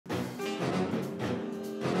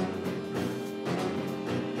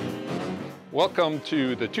Welcome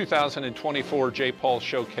to the 2024 J. Paul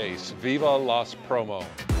Showcase, Viva Las Promo.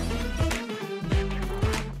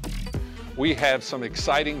 We have some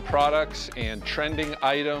exciting products and trending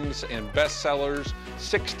items and bestsellers,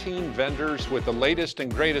 16 vendors with the latest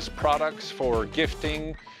and greatest products for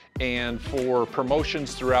gifting and for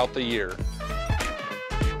promotions throughout the year.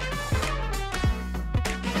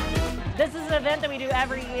 This is an event that we do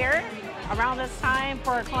every year around this time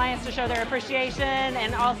for our clients to show their appreciation,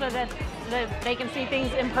 and also that they can see things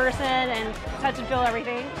in person and touch and feel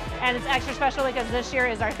everything. And it's extra special because this year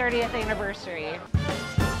is our 30th anniversary.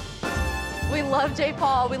 We love J.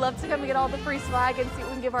 Paul. We love to come and get all the free swag and see what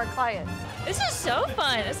we can give our clients. This is so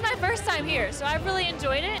fun. It's my first time here, so I've really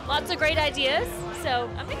enjoyed it. Lots of great ideas, so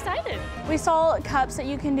I'm excited. We saw cups that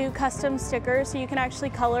you can do custom stickers, so you can actually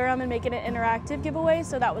color them and make it an interactive giveaway,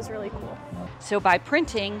 so that was really cool. So by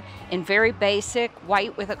printing in very basic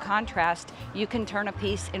white with a contrast, you can turn a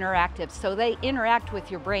piece interactive. So they interact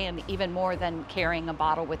with your brand even more than carrying a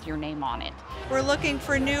bottle with your name on it. We're looking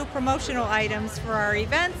for new promotional items for our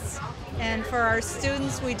events, and for our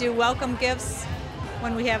students we do welcome gifts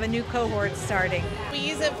when we have a new cohort starting. We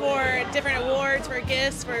use it for different awards, for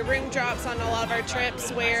gifts, for room drops on a lot of our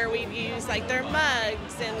trips, where we've used like their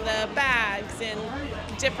mugs and the bags and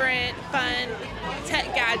different fun tech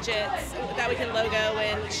gadgets that we can logo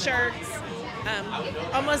and shirts.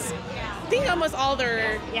 I think almost all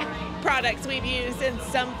their products we've used in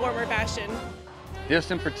some form or fashion. This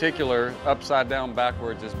in particular, upside down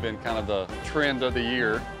backwards, has been kind of the trend of the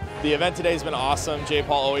year. The event today has been awesome. J.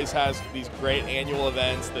 Paul always has these great annual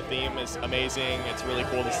events. The theme is amazing. It's really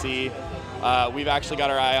cool to see. We've actually got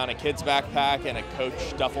our eye on a kid's backpack and a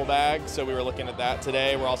Coach duffel bag, so we were looking at that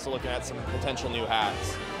today. We're also looking at some potential new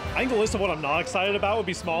hats. I think the list of what I'm not excited about would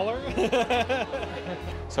be smaller.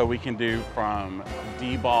 So we can do from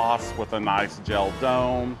deboss with a nice gel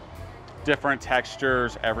dome, different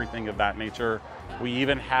textures, everything of that nature. We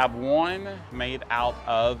even have one made out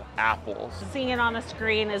of apples. Seeing it on the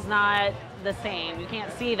screen is not the same. You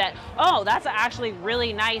can't see that, oh, that's actually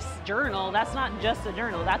really nice journal. That's not just a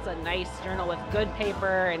journal, that's a nice journal with good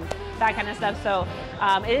paper and that kind of stuff. So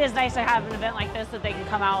it is nice to have an event like this that they can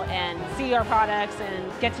come out and see our products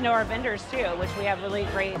and get to know our vendors too, which we have really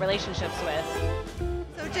great relationships with.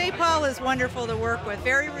 So J. Paul is wonderful to work with,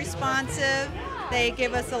 very responsive. They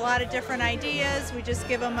give us a lot of different ideas. We just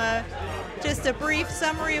give them just a brief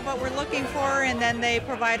summary of what we're looking for, and then they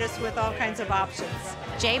provide us with all kinds of options.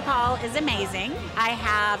 J. Paul is amazing. I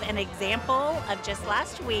have an example of just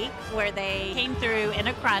last week where they came through in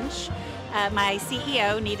a crunch. My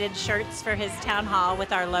CEO needed shirts for his town hall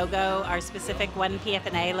with our logo, our specific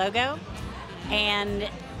 1PFNA logo. And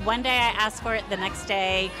one day I asked for it, the next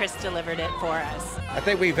day Chris delivered it for us. I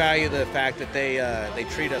think we value the fact that they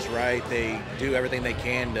treat us right. They do everything they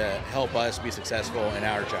can to help us be successful in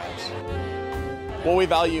our jobs. What we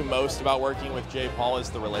value most about working with J. Paul is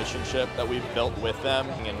the relationship that we've built with them,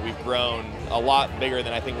 and we've grown a lot bigger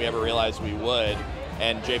than I think we ever realized we would,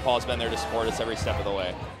 and J. Paul's been there to support us every step of the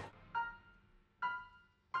way.